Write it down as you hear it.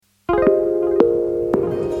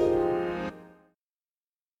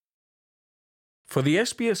For the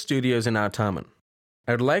SBS studios in Artarmon,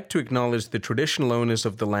 I'd like to acknowledge the traditional owners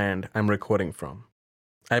of the land I'm recording from.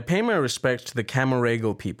 I pay my respects to the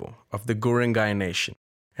Camaragal people of the Guringai Nation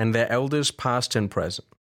and their elders past and present.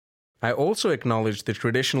 I also acknowledge the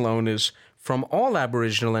traditional owners from all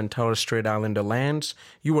Aboriginal and Torres Strait Islander lands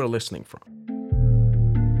you are listening from.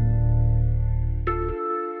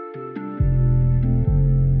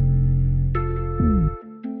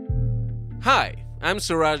 Hi, I'm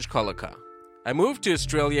Suraj Kolakar. I moved to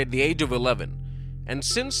Australia at the age of 11, and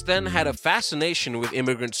since then had a fascination with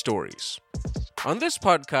immigrant stories. On this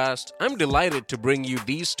podcast, I'm delighted to bring you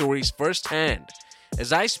these stories firsthand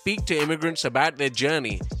as I speak to immigrants about their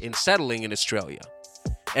journey in settling in Australia.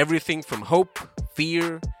 Everything from hope,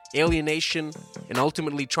 fear, alienation, and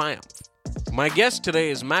ultimately triumph. My guest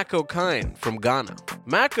today is Mack Okine from Ghana.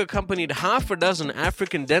 Mack accompanied half a dozen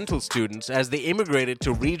African dental students as they immigrated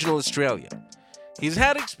to regional Australia. He's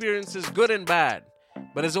had experiences good and bad,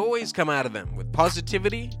 but has always come out of them with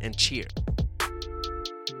positivity and cheer.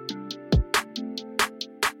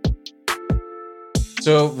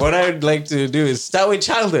 So what I would like to do is start with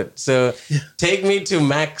childhood. So take me to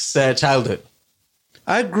Mack's childhood.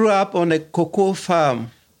 I grew up on a cocoa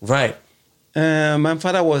farm. Right. My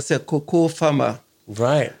father was a cocoa farmer.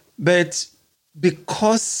 Right. But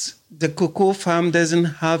because the cocoa farm doesn't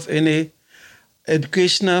have any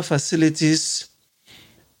educational facilities,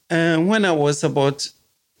 and when I was about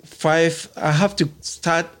 5, I have to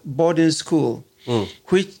start boarding school,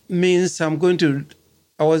 which means I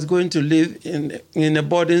was going to live in a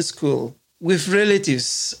boarding school with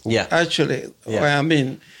relatives. Yeah. Actually, Yeah. I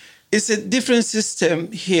mean, it's a different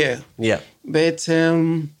system here. Yeah. But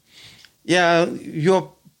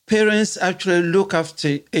your parents actually look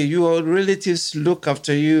after your relatives look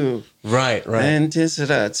after you. Right. Right. And things like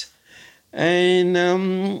that. And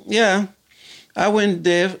I went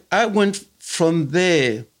there. I went from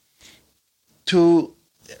there to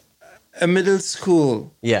a middle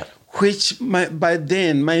school. Yeah. Which by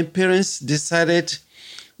then my parents decided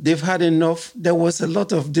they've had enough. There was a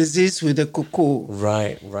lot of disease with the cocoa.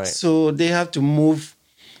 Right. Right. So they have to move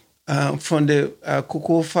from the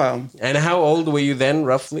cocoa farm. And how old were you then,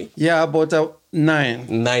 roughly? Yeah, about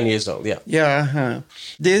 9. 9 years old, yeah. Yeah.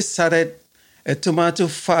 They started a tomato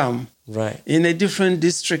farm. Right. In a different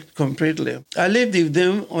district completely. I lived with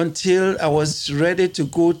them until I was ready to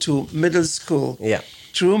go to middle school. Yeah.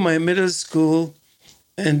 Through my middle school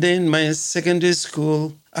and then my secondary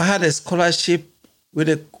school, I had a scholarship with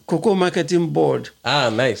the Cocoa Marketing Board. Ah,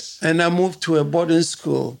 nice. And I moved to a boarding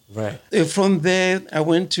school. Right. From there, I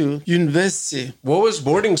went to university. What was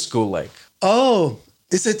boarding school like? Oh,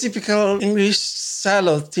 it's a typical English style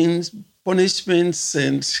of things, punishments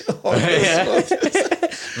and all those.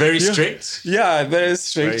 Very strict? Yeah, very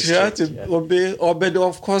strict. You had to yeah. obey. But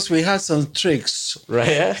of course, we had some tricks. Right,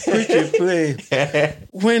 yeah. Which we play.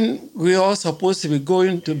 When we all supposed to be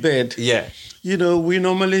going to bed, Yeah. we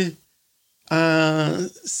normally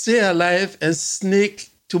stay alive and sneak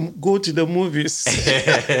to go to the movies.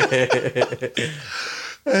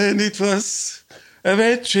 And it was a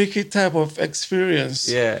very tricky type of experience.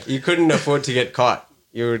 Yeah, you couldn't afford to get caught.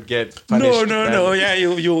 You would get punished. No. Yeah,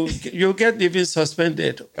 you get even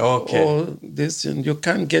suspended. Okay. Or this, and you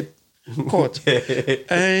can't get caught.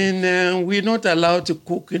 And we're not allowed to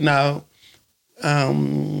cook in our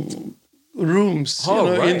rooms.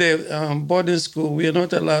 Right. In the boarding school, we're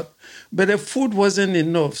not allowed. But the food wasn't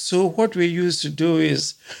enough. So what we used to do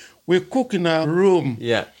is we cook in our room.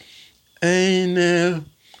 Yeah. And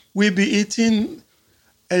we be eating,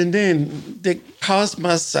 and then the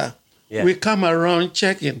housemaster. Yeah. We come around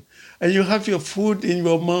checking, and you have your food in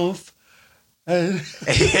your mouth.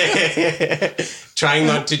 Trying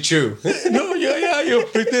not to chew. No, you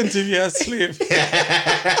pretend to be asleep.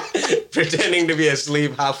 Pretending to be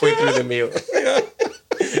asleep halfway through the meal.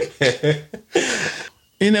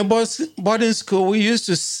 In a boarding school, we used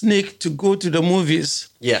to sneak to go to the movies.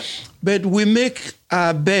 Yeah. But we make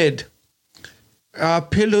our bed. Our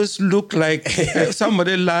pillows look like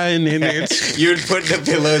somebody lying in it. You'd put the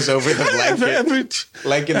pillows over the blanket,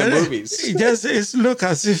 like in the movies. It looks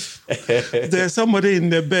as if there's somebody in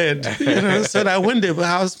the bed, so that when the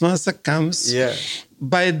housemaster comes,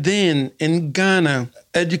 by then in Ghana,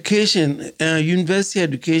 education, university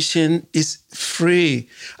education is free.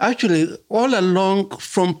 Actually, all along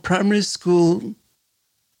from primary school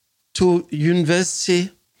to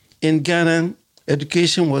university in Ghana,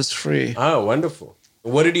 education was free. Oh, wonderful.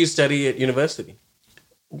 What did you study at university?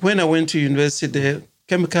 When I went to university,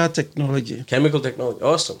 chemical technology. Chemical technology.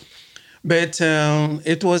 Awesome. But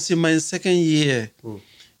it was in my second year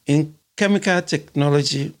in chemical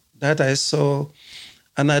technology that I saw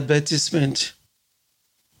an advertisement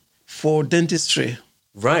for dentistry.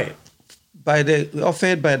 Right.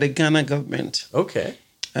 Offered by the Ghana government. Okay.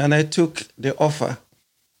 And I took the offer.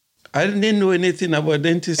 I didn't know anything about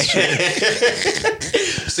dentistry.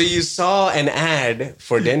 So you saw an ad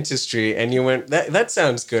for dentistry and you went, that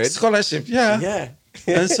sounds good. Scholarship, yeah. Yeah.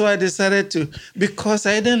 And so I decided to, because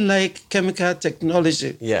I didn't like chemical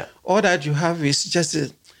technology. Yeah. All that you have is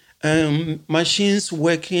just machines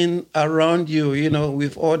working around you,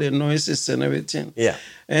 with all the noises and everything. Yeah.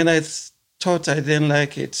 And I thought I didn't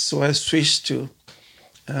like it, so I switched to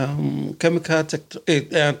to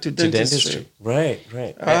dentistry. Right.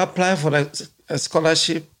 I applied for a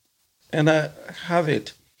scholarship, and I have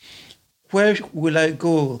it. Where will I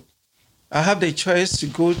go? I have the choice to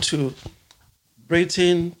go to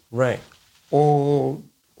Britain, right, or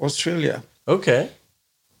Australia. Okay.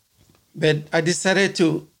 But I decided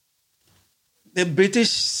to. The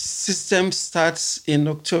British system starts in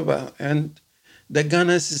October, and the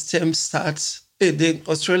Ghana system starts. The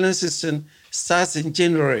Australian system starts in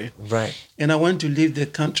January. Right. And I want to leave the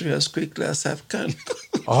country as quickly as I can.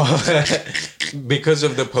 Because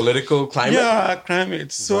of the political climate? Yeah,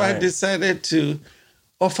 climate. So I decided to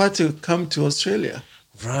offer to come to Australia.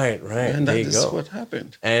 Right. And there that you is go. what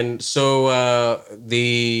happened. And so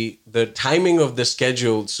the timing of the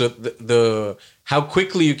schedule, so the how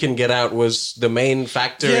quickly you can get out was the main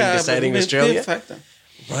factor in deciding Australia? Main factor.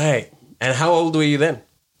 Right. And how old were you then?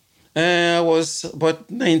 I was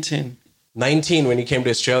about 19. 19 when you came to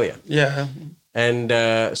Australia? Yeah. And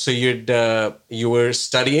so you were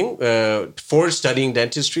studying for studying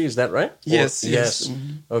dentistry, is that right? Yes.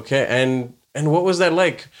 Mm-hmm. Okay. And what was that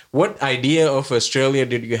like? What idea of Australia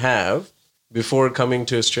did you have before coming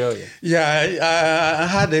to Australia? Yeah, I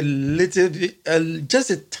had a little bit, just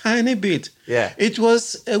a tiny bit. Yeah. It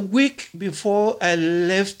was a week before I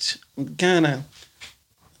left Ghana.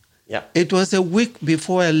 Yeah. It was a week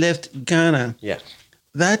before I left Ghana. Yeah.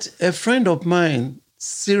 That a friend of mine,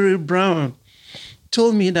 Cyril Brown,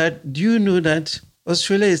 told me that, do you know that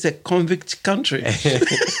Australia is a convict country?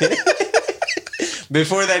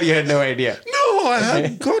 Before that, you had no idea. No, I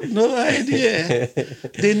had got no idea.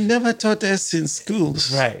 They never taught us in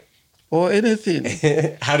schools. Right. Or anything.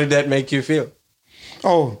 How did that make you feel?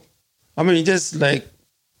 Oh, I mean, just like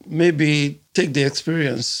maybe take the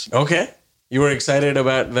experience. Okay. You were excited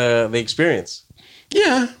about the experience.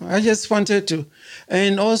 Yeah, I just wanted to.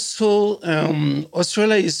 And also,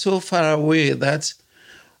 Australia is so far away that,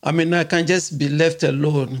 I can just be left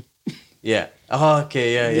alone. Yeah. Oh,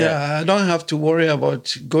 okay. Yeah. Yeah, I don't have to worry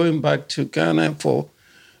about going back to Ghana for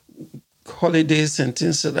holidays and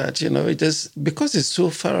things like that. It just because it's so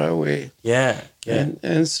far away. Yeah.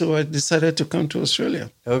 And so I decided to come to Australia.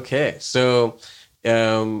 Okay. So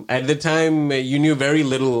at the time, you knew very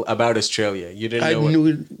little about Australia. You didn't know. I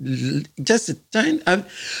knew just a tiny.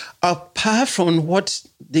 Apart from what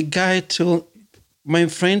the guy my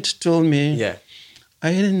friend told me. Yeah.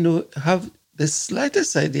 I didn't have the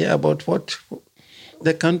slightest idea about what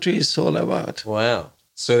the country is all about. Wow.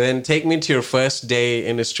 So then take me to your first day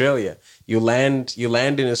in Australia. You land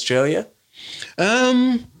in Australia?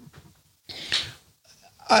 I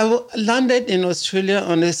landed in Australia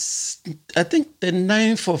on I think the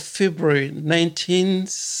 9th of February,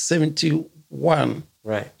 1971.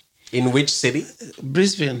 Right. In which city?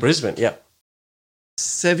 Brisbane. Brisbane, yeah.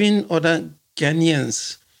 7 other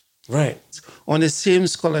Ghanaians. Right. On the same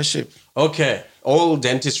scholarship. Okay. All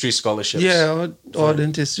dentistry scholarships. Yeah, all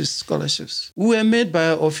dentistry scholarships. We were made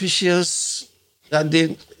by officials at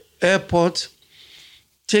the airport,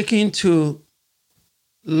 taken to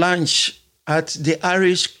lunch at the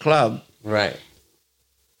Irish Club. Right.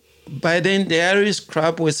 By then, the Irish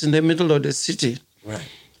Club was in the middle of the city. Right.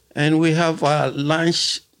 And we have our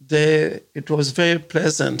lunch there. It was very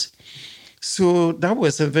pleasant. So that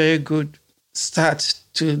was a very good start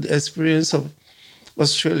to the experience of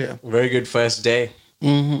Australia. Very good first day.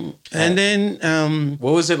 Mm-hmm. And then...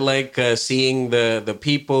 what was it like seeing the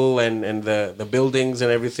people and the buildings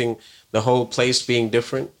and everything, the whole place being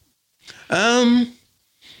different?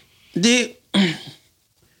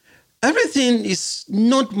 Everything is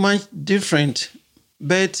not much different,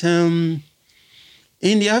 but in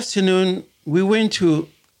the afternoon we went to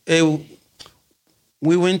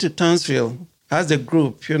Townsville as a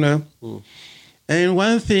group, And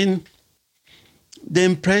one thing, the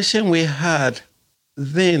impression we had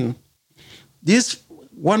then,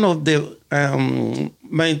 one of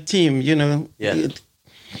my team,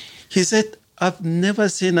 he said, I've never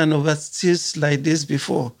seen an overseas like this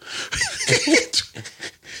before.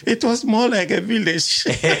 It was more like a village.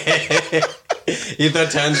 You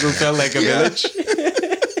thought Townsville felt like a village?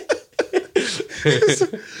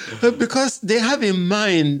 Because they have a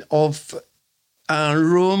mind of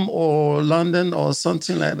Rome or London or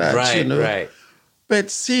something like that, Right, right. But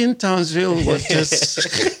seeing Townsville was just...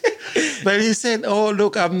 But he said, "Oh,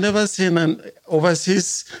 look, I've never seen an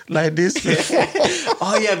overseas like this before."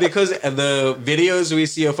 Oh, yeah, because the videos we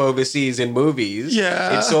see of overseas in movies,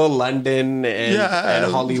 it's all London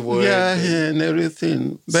and Hollywood. And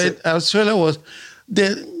everything. But Australia was...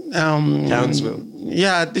 the Townsville.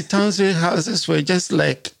 Yeah, the Townsville houses were just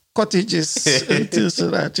like cottages and things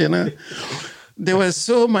like that, we were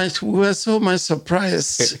so much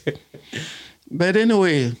surprised. But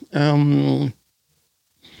anyway,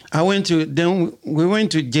 we went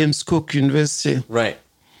to James Cook University. Right.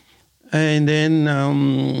 And then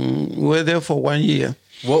we were there for 1 year.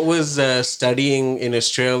 What was studying in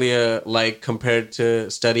Australia like compared to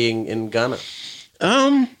studying in Ghana?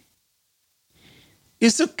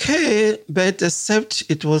 It's okay, but except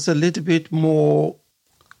it was a little bit more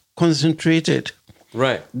concentrated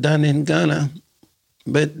than in Ghana.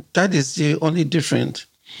 But that is the only difference.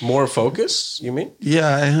 More focus, you mean? Yeah,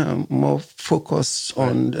 I am more focused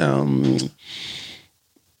on...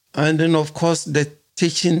 and then, of course, the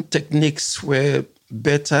teaching techniques were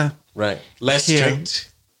better. Right. Less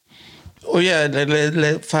strict. Oh, yeah,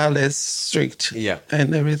 far less strict. Yeah.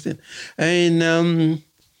 And everything. And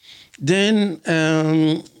then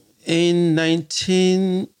in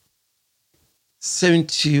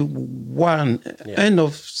 1971, end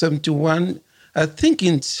of 71, I think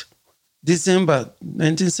in December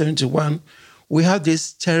 1971, we had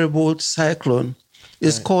this terrible cyclone.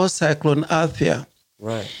 It's called Cyclone Althea.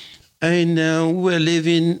 Right. And we were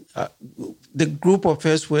living, the group of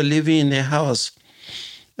us were living in a house,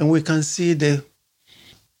 and we can see the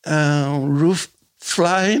roof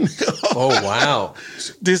flying. Oh, wow.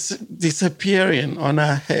 Disappearing on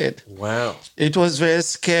our head. Wow. It was very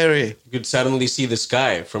scary. You could suddenly see the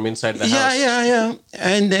sky from inside the house. Yeah.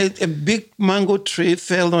 And a big mango tree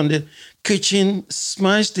fell on the kitchen,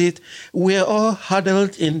 smashed it. We were all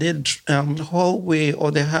huddled in the hallway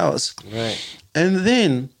of the house. Right. And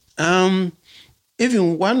then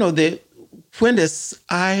even when the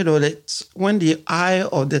eye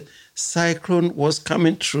of the cyclone was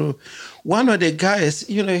coming through, one of the guys,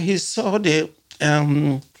 he saw the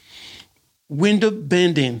window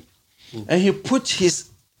bending, and he put his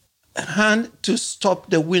hand to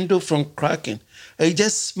stop the window from cracking. He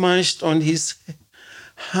just smashed on his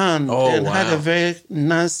hand had a very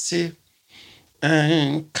nasty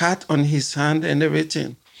cut on his hand and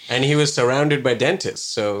everything. And he was surrounded by dentists,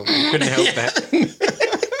 so he couldn't help that.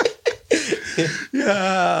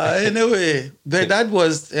 Anyway, but that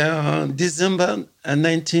was December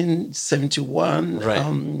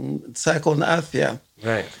 1971, Cyclone Althea.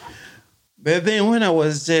 Right. But then when I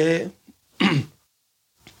was there...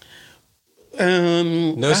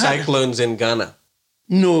 no cyclones in Ghana?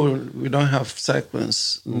 No, we don't have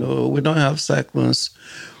cyclones. No, we don't have cyclones.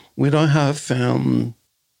 We don't have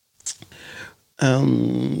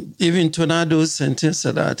even tornadoes and things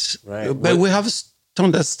like that. Right. But we have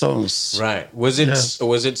thunderstorms. Right. Was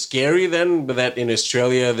it scary then that in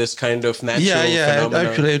Australia this kind of natural phenomenon?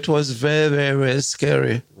 Actually it was very, very, very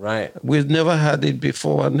scary. Right. We've never had it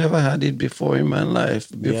before. I never had it before in my life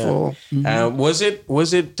before. Yeah. Was it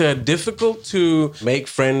difficult to make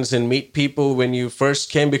friends and meet people when you first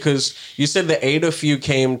came? Because you said the 8 of you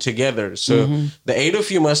came together. So the 8 of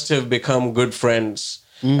you must have become good friends.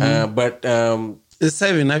 But it's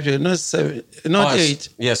 7 actually, not 7, not 8.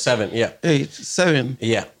 Yeah, 7. Yeah, 7.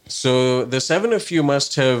 Yeah. So the 7 of you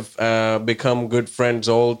must have become good friends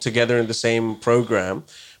all together in the same program.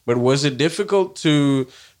 But was it difficult to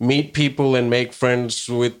meet people and make friends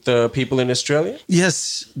with people in Australia?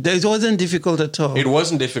 Yes, it wasn't difficult at all. It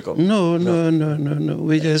wasn't difficult? No.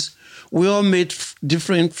 We all made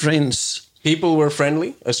different friends. People were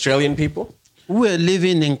friendly? Australian people? We were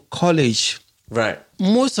living in college. Right.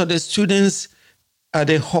 Most of the students at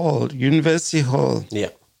the hall, University Hall,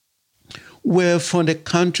 were from the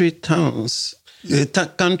country towns, the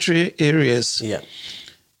country areas. Yeah.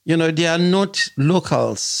 They are not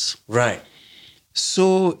locals. Right.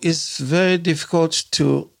 So it's very difficult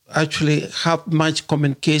to actually have much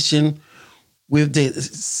communication with the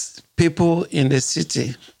people in the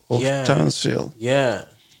city of Townsville. Yeah.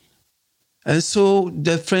 And so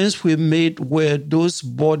the friends we made were those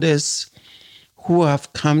boarders who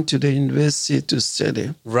have come to the university to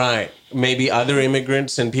study. Right. Maybe other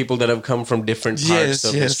immigrants and people that have come from different parts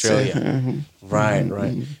of Australia.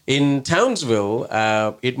 Right. In Townsville,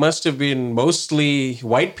 it must have been mostly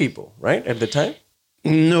white people, right, at the time?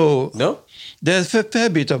 No. No? There's a fair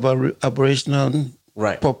bit of Aboriginal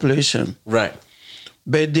population. Right.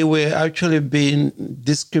 but they were actually being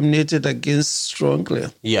discriminated against strongly.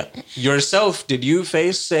 Yeah. Yourself, did you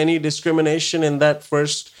face any discrimination in that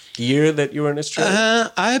first year that you were in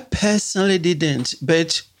Australia? I personally didn't,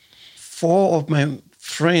 but 4 of my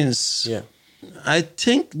friends, Yeah. I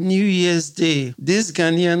think New Year's Day, these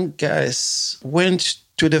Ghanaian guys went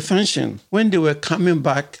to the function. When they were coming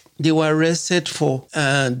back, they were arrested for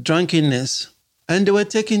drunkenness, and they were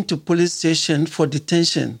taken to police station for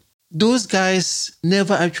detention. Those guys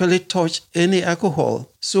never actually touched any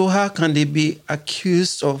alcohol. So how can they be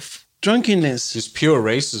accused of drunkenness? Just pure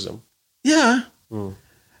racism. Yeah.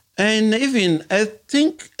 And even, I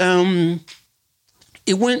think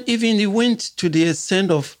it went to the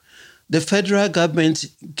extent of the federal government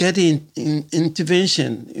getting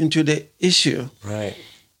intervention into the issue. Right.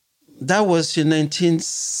 That was in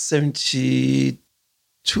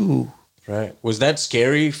 1972. Right. Was that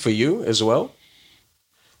scary for you as well?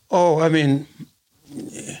 Oh, I mean,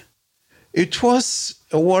 it was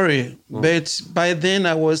a worry. But by then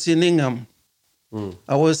I was in Ingham.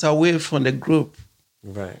 I was away from the group.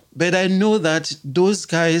 Right. But I know that those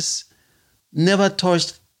guys never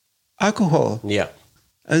touched alcohol. Yeah.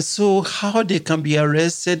 And so how they can be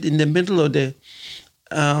arrested in the middle of the,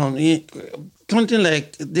 something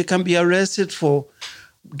like they can be arrested for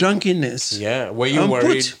drunkenness. Yeah. Were you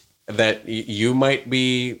worried that you might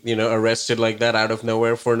be, arrested like that out of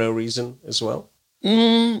nowhere for no reason as well?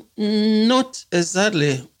 Not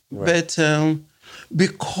exactly, but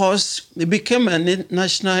because it became a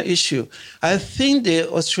national issue. I think the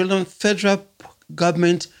Australian federal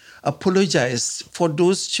government apologized for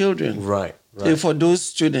those children. Right. For those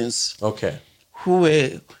students. Okay. Who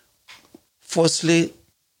were falsely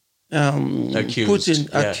accused.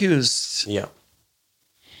 accused. Yeah.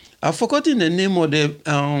 I've forgotten the name of the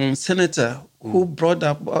senator who brought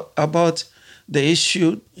up about the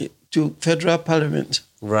issue to federal parliament.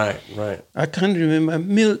 Right. I can't remember,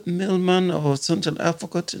 Millman or something. I've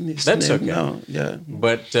forgotten his name. That's okay. Now. Yeah.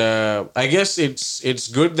 But I guess it's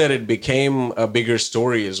good that it became a bigger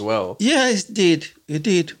story as well. Yeah, it did.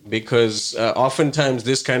 Because oftentimes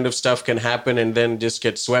this kind of stuff can happen and then just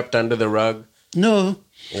get swept under the rug. No.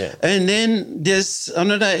 Yeah. And then there's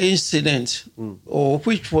another incident,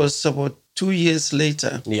 which was about 2 years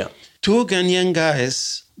later. Yeah. 2 Ghanaian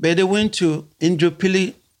guys, but they went to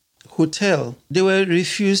Indropili Hotel. They were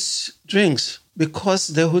refused drinks because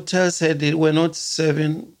the hotel said they were not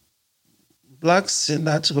serving blacks in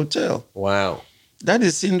that hotel. Wow. That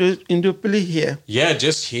is Indropili here. Yeah,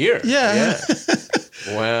 just here. Yeah.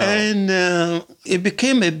 Wow. And it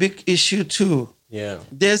became a big issue too. Yeah.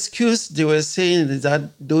 The excuse they were saying is that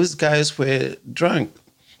those guys were drunk,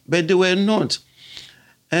 but they were not.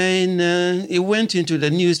 And it went into the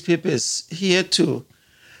newspapers here too.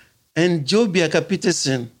 And Joe Biaka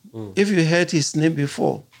Peterson, if you heard his name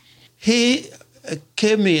before, he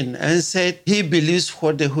came in and said he believes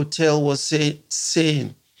what the hotel was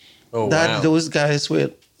saying, that those guys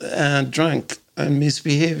were drunk and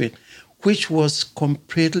misbehaving, which was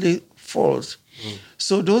completely false.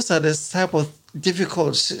 So those are the type of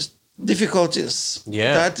difficulties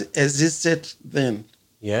that existed then.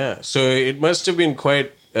 Yeah. So it must have been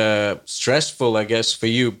quite stressful, I guess, for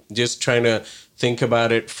you, just trying to think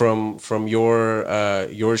about it from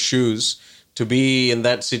your shoes, to be in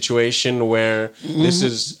that situation where this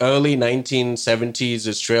is early 1970s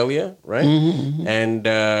Australia, right? And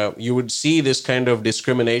you would see this kind of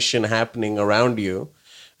discrimination happening around you.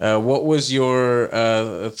 What was your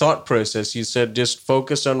thought process? You said just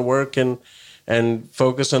focus on work and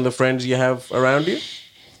focus on the friends you have around you?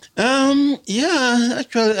 Yeah,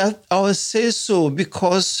 actually, I would say so,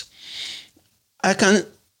 because I can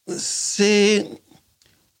say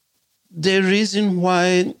the reason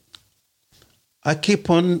why I keep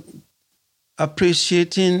on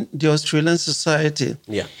appreciating the Australian society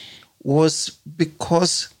was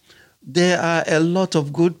because there are a lot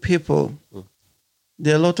of good people.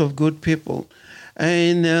 There are a lot of good people.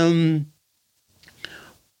 And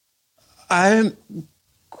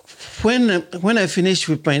when I finished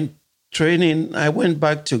with my training, I went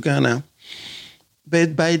back to Ghana.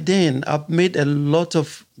 But by then, I've made a lot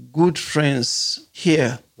of good friends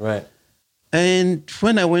here. Right. And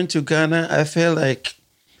when I went to Ghana, I felt like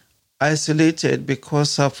isolated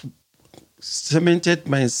because I've cemented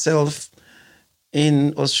myself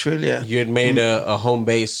in Australia. You had made a home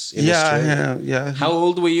base in Australia? Yeah. How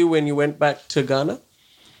old were you when you went back to Ghana?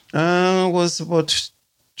 I was about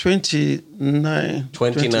 29.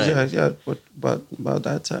 29. Yeah, about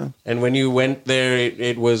that time. And when you went there,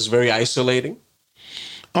 it was very isolating?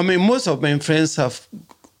 I mean, most of my friends have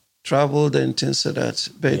traveled and things like that.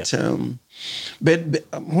 But But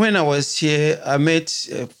when I was here, I met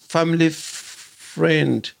a family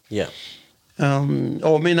friend. Yeah. I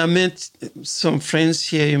met some friends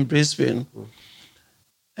here in Brisbane.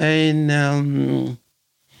 And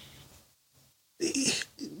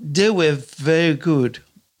they were very good.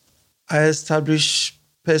 I established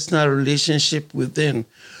personal relationship with them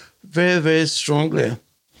very, very strongly.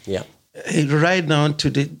 Yeah. Right now to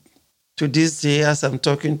this day as I'm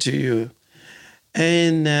talking to you.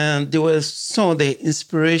 And there were some of the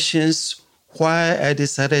inspirations why I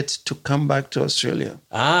decided to come back to Australia.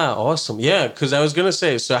 Ah, awesome. Yeah, because I was going to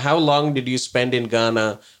say, so how long did you spend in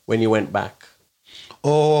Ghana when you went back?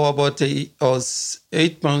 Oh, about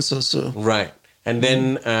 8 months or so. Right. And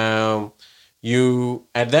then you,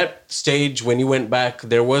 at that stage when you went back,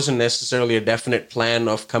 there wasn't necessarily a definite plan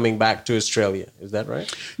of coming back to Australia. Is that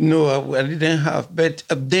right? No, I didn't have. But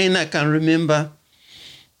then I can remember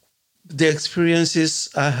the experiences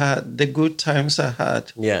I had, the good times I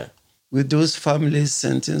had. Yeah. With those families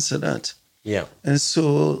and things like that. Yeah. And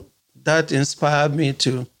so that inspired me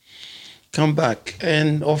to come back.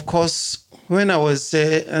 And of course, when I was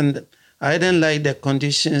there and I didn't like the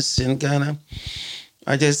conditions in Ghana,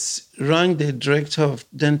 I just rang the director of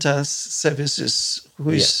dental services,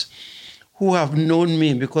 who have known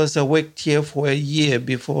me because I worked here for a year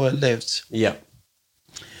before I left. Yeah.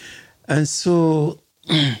 And so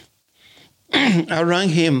I rang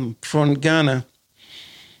him from Ghana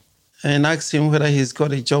and asked him whether he's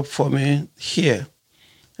got a job for me here.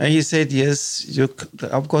 And he said, yes,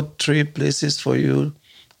 I've got 3 places for you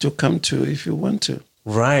to come to if you want to.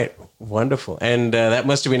 Right. Wonderful. And that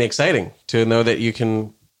must have been exciting to know that you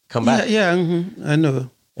can come back. Yeah, I know.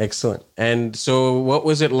 Excellent. And so what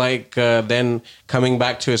was it like then coming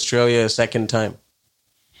back to Australia a second time?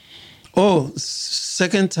 Oh,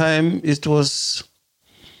 second time it was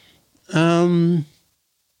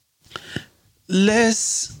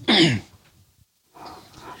less...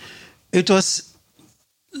 It was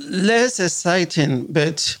less exciting,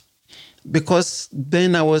 but because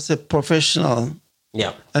then I was a professional.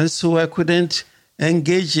 Yeah. And so I couldn't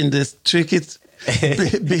engage in this tricky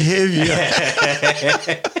behavior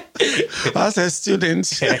as a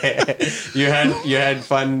student. You had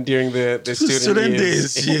fun during the student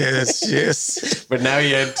days. Yes. But now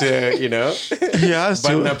you had to,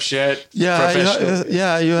 button up shirt.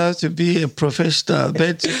 Yeah, you have to be a professional.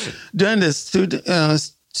 But during the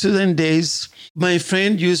student days, my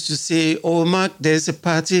friend used to say, "Oh, Mark, there's a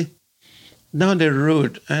party down the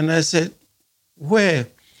road," and I said, "Where?"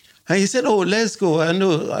 And he said, "Oh, let's go. I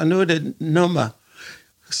know the number.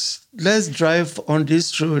 Let's drive on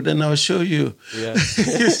this road and I'll show you." Yeah.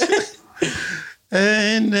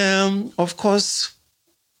 And of course,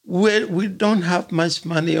 we don't have much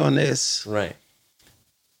money on us. Right.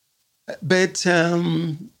 But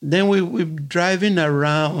then we were driving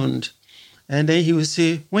around, and then he would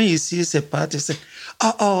say, when he sees a party, say,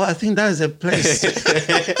 "Oh, I think that's a place."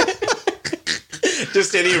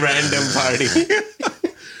 Just any random party.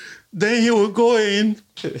 Then he would go in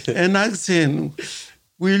and ask him,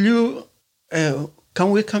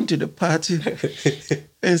 can we come to the party?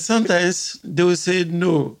 And sometimes they would say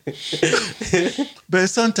no. But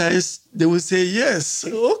sometimes they would say yes.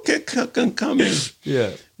 Okay, can come in.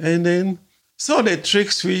 Yeah. And then, so the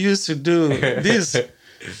tricks we used to do, this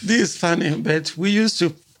is funny, but we used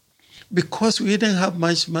to, because we didn't have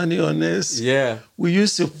much money on us, we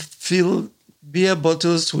used to fill beer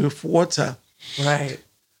bottles with water. Right.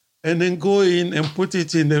 And then go in and put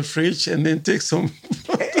it in the fridge and then take some.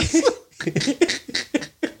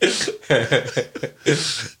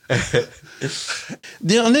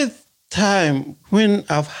 The only time when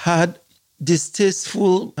I've had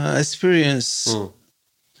distasteful experience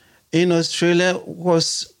in Australia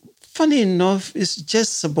was, funny enough, it's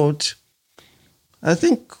just about, I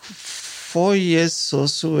think, 4 years or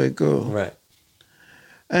so ago. Right.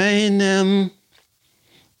 And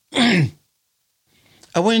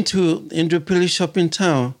I went to Indripilli shopping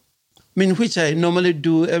town, which I normally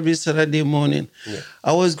do every Saturday morning. Yeah.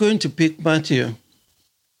 I was going to pick Matthew,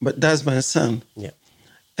 but that's my son. Yeah.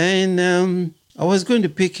 And I was going to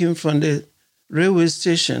pick him from the railway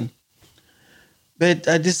station, but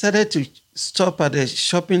I decided to stop at the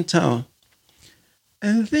shopping town.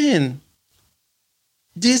 And then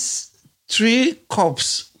these 3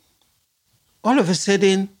 cops all of a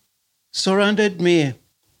sudden surrounded me.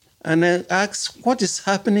 And I asked, what is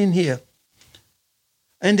happening here?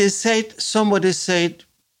 And somebody said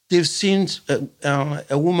they've seen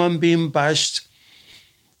a woman being bashed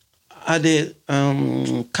at the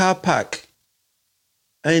car park.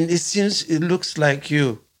 And it looks like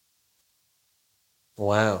you.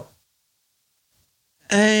 Wow.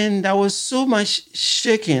 And I was so much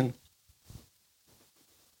shaken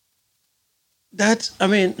that, I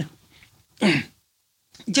mean,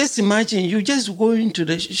 just imagine you just going to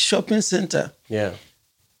the shopping center. Yeah.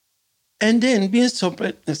 And then being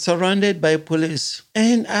surrounded by police.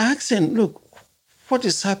 And I asked them, look, what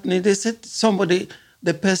is happening? They said,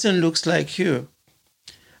 the person looks like you.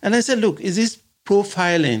 And I said, look, is this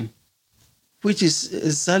profiling? Which is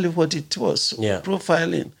exactly what it was,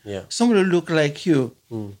 profiling. Yeah. Somebody look like you.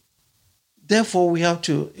 Mm. Therefore, we have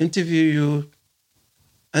to interview you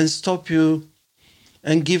and stop you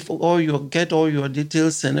and get all your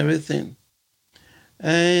details and everything.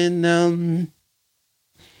 And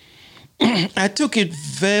I took it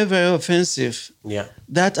very, very offensive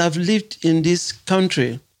that I've lived in this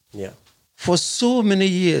country for so many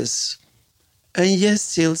years, and yet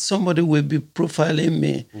still somebody will be profiling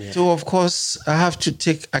me. Yeah. So, of course, I have to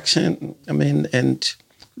take action, and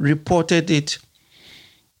reported it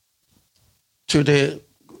to the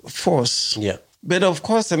force. Yeah. But, of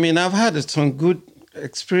course, I've had some good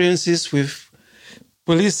experiences with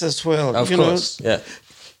police as well. Of course, yeah.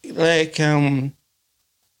 Like,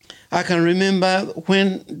 I can remember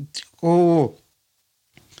when,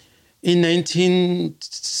 in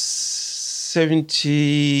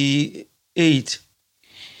 1978,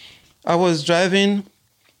 I was driving.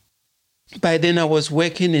 By then, I was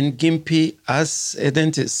working in Gympie as a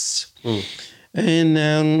dentist. Mm.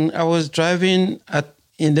 And I was driving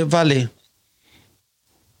in the valley,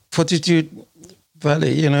 Fortitude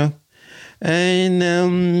Valley,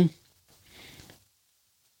 And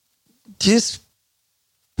this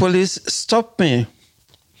police stopped me.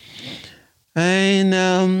 And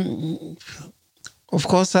of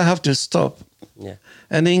course, I have to stop. Yeah.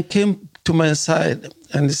 And then came to my side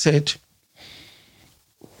and said,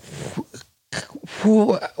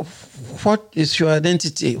 what is your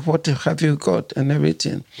identity? What have you got and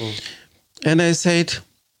everything? Mm. And I said,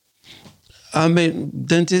 I'm a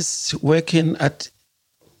dentist working at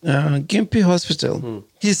Gympie Hospital. Mm.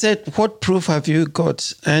 He said, what proof have you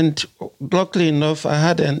got? And luckily enough, I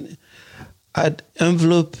had an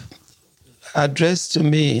envelope addressed to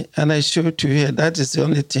me, and I showed to you. That is the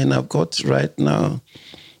only thing I've got right now,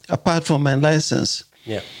 apart from my license.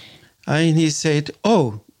 Yeah. And he said,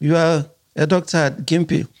 oh, you are a doctor at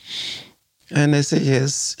Gympie? And I said,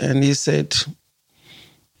 yes. And he said,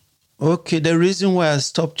 okay, the reason why I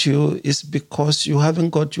stopped you is because you haven't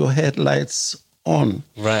got your headlights on.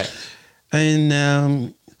 Right.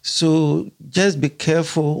 And so just be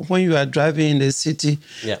careful when you are driving in the city,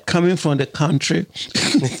 coming from the country.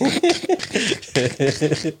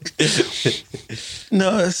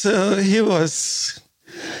 No, so he was,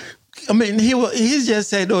 he just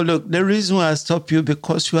said, oh, look, the reason why I stopped you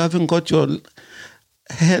because you haven't got your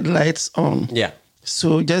headlights on. Yeah.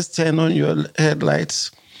 So just turn on your headlights.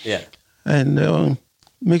 Yeah. And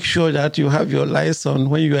make sure that you have your lights on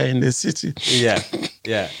when you are in the city. Yeah,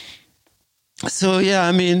 yeah. So,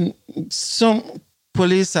 some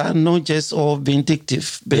police are not just all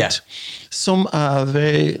vindictive, but some are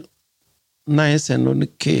very nice and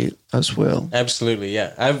okay as well. Absolutely,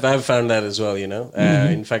 yeah. I've found that as well,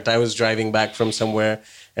 Mm-hmm. In fact, I was driving back from somewhere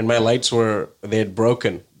and my lights they had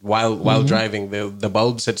broken while driving. The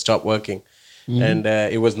bulbs had stopped working. Mm-hmm. And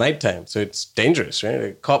it was nighttime, so it's dangerous, right?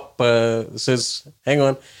 A cop says, hang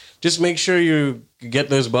on, just make sure you get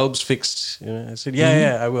those bulbs fixed. I said,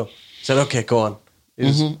 yeah, I will. He said, okay, go on.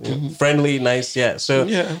 Friendly, nice, yeah. So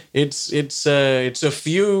it's a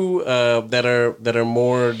few that are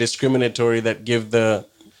more discriminatory that give the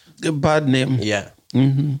bad name. Yeah.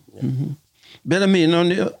 Mm-hmm. Yeah. Mm-hmm. But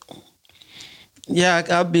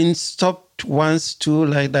I've been stopped once too,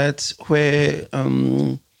 like that, where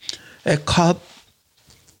a cop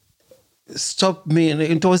stopped me.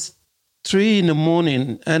 It was 3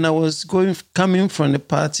 a.m, and I was coming from the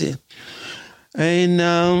party.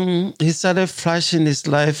 And he started flashing his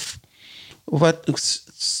light,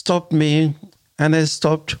 stopped me, and I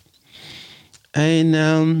stopped.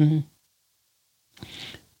 And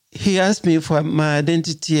he asked me for my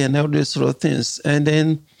identity and all those sort of things. And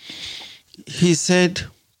then he said,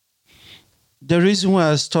 the reason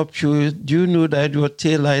why I stopped you, do you know that your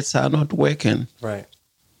taillights are not working? Right.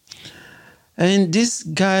 And this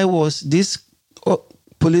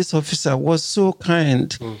police officer was so kind.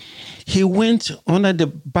 Mm. He went under the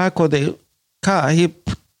back of the car. He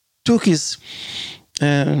took his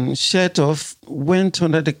shirt off, went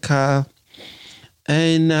under the car,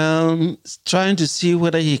 and trying to see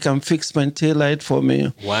whether he can fix my taillight for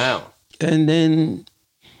me. Wow. And then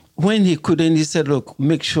when he couldn't, he said, look,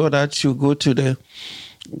 make sure that you go to the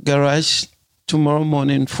garage tomorrow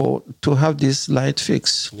morning to have this light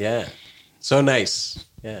fixed. Yeah. So nice.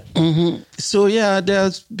 Yeah. So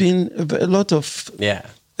there's been a lot of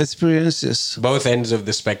experiences. Both ends of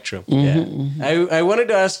the spectrum. I wanted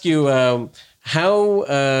to ask you,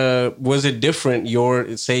 how was it different?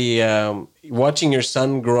 Watching your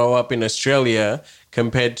son grow up in Australia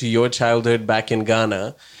compared to your childhood back in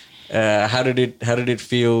Ghana. How did it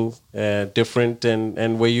feel different?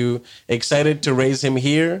 And were you excited to raise him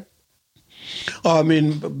here? Oh, I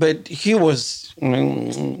mean, but he was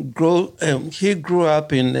he grew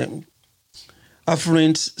up in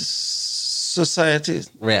affluent society.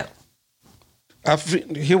 Yeah.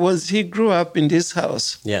 He grew up in this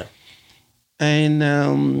house. Yeah. And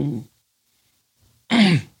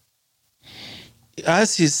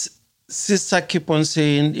as his sister keep on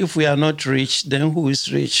saying, if we are not rich, then who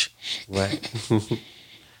is rich? Right.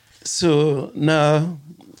 So now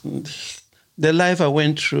the life I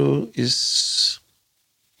went through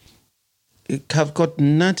have got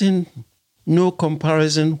nothing, no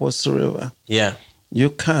comparison whatsoever. Yeah. You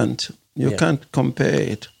can't compare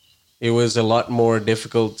it. It was a lot more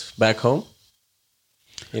difficult back home?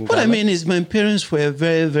 What I mean is my parents were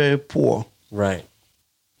very, very poor. Right.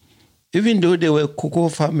 Even though they were cocoa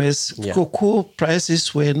farmers, cocoa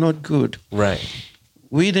prices were not good. Right.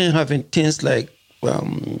 We didn't have things like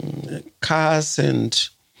cars and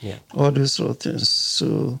all those sort of things.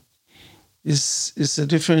 So it's a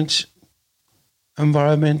different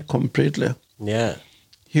environment completely. Yeah.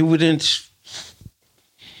 He wouldn't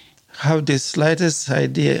have the slightest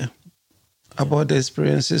idea about the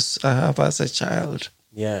experiences I have as a child.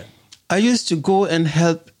 Yeah. I used to go and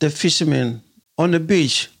help the fishermen on the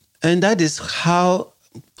beach. And that is how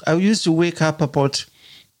I used to wake up about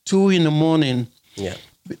 2 a.m. Yeah.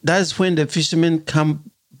 That's when the fishermen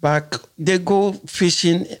come back. They go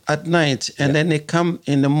fishing at night and then they come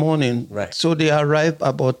in the morning. Right. So they arrive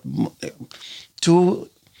about 2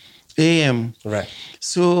 a.m. Right.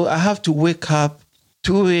 So I have to wake up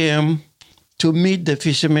 2 a.m. to meet the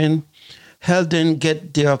fishermen, help them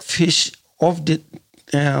get their fish off the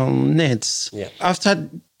nets. Yeah. After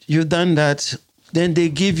you've done that, then they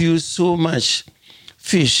give you so much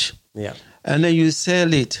fish. Yeah. And then you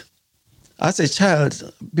sell it. As a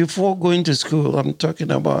child, before going to school, I'm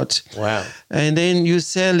talking about. Wow. And then you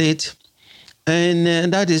sell it.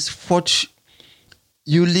 And that is what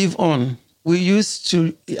you live on. You used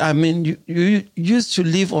to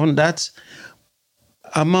live on that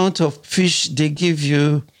amount of fish they give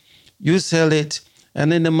you. You sell it.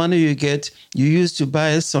 And then the money you get, you use to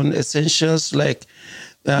buy some essentials like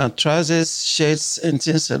trousers, shirts, and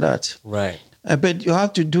things like that. Right. But you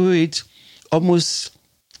have to do it almost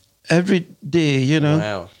every day,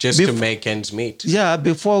 Wow. Just to make ends meet. Yeah,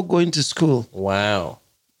 before going to school. Wow.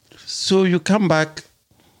 So you come back,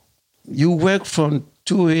 you work from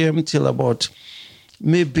 2 a.m. till about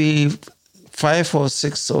maybe 5 or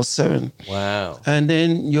 6 or 7. Wow. And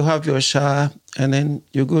then you have your shower and then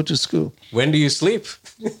you go to school. When do you sleep?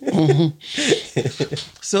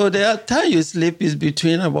 So the time you sleep is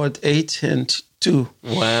between about 8 and 2.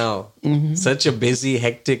 Wow. Such a busy,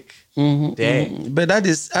 hectic day. But that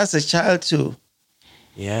is as a child too.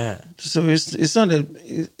 Yeah. So it's not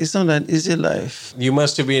an easy life. You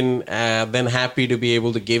must have been then happy to be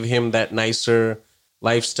able to give him that nicer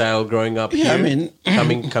lifestyle growing up here. I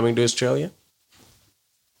mean, coming to Australia.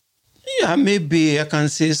 Yeah, maybe I can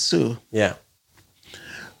say so. Yeah.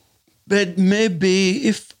 But maybe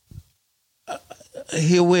if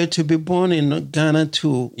he were to be born in Ghana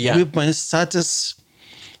too, with my status,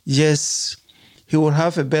 yes, he would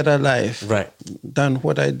have a better life than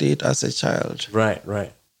what I did as a child.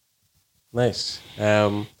 Right. Nice.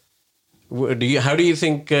 How do you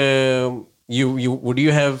think would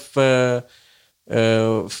you have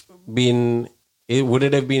been? Would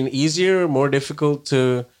it have been easier, more difficult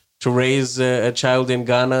to raise a child in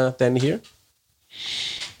Ghana than here?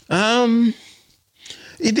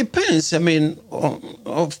 It depends. I mean,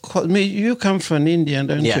 of course, you come from India,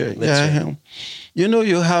 don't you? That's right.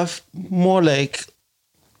 You have more like,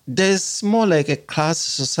 there's more like a class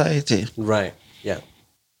society. Right, yeah.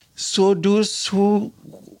 So those who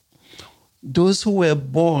were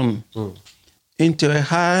born into a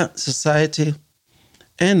higher society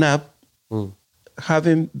end up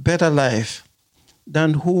having better life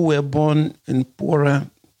than who were born in poorer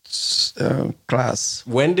class.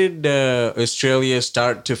 When did Australia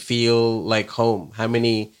start to feel like home? How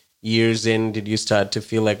many years in did you start to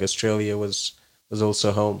feel like Australia was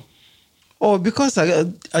also home? Oh, because I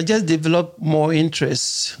just developed more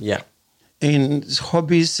interests in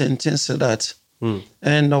hobbies and things like that.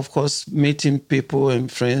 And of course, meeting people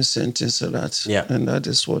and friends and things like that. Yeah. And that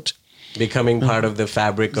is what... Becoming part of the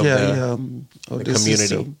fabric of the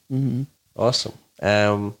community. Awesome.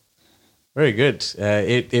 Very good.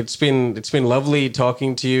 It's been lovely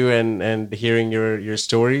talking to you and hearing your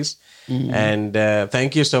stories. Mm-hmm. And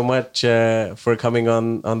thank you so much for coming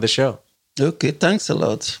on the show. Okay, thanks a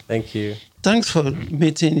lot. Thank you. Thanks for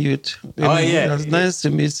meeting you. It was nice to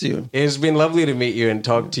meet you. It's been lovely to meet you and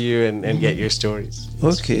talk to you and get your stories.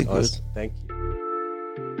 Okay, awesome. Good. Thank you.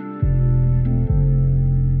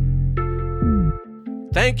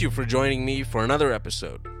 Thank you for joining me for another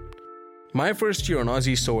episode. My First Year on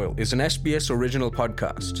Aussie Soil is an SBS original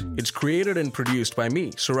podcast. It's created and produced by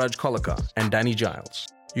me, Suraj Kolaka, and Danny Giles.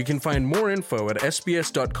 You can find more info at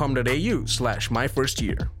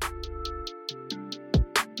sbs.com.au/myfirstyear.